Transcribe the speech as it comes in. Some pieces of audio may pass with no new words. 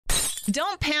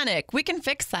Don't panic. We can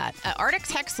fix that. At Arctic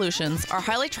Tech Solutions, our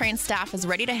highly trained staff is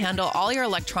ready to handle all your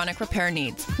electronic repair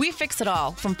needs. We fix it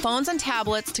all, from phones and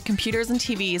tablets to computers and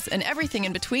TVs and everything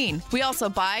in between. We also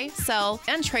buy, sell,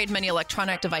 and trade many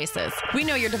electronic devices. We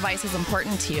know your device is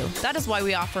important to you. That is why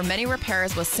we offer many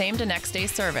repairs with same to next day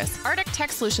service. Arctic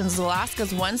Tech Solutions is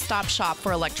Alaska's one-stop shop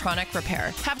for electronic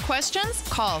repair. Have questions?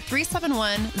 Call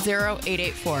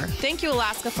 371-0884. Thank you,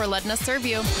 Alaska, for letting us serve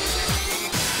you.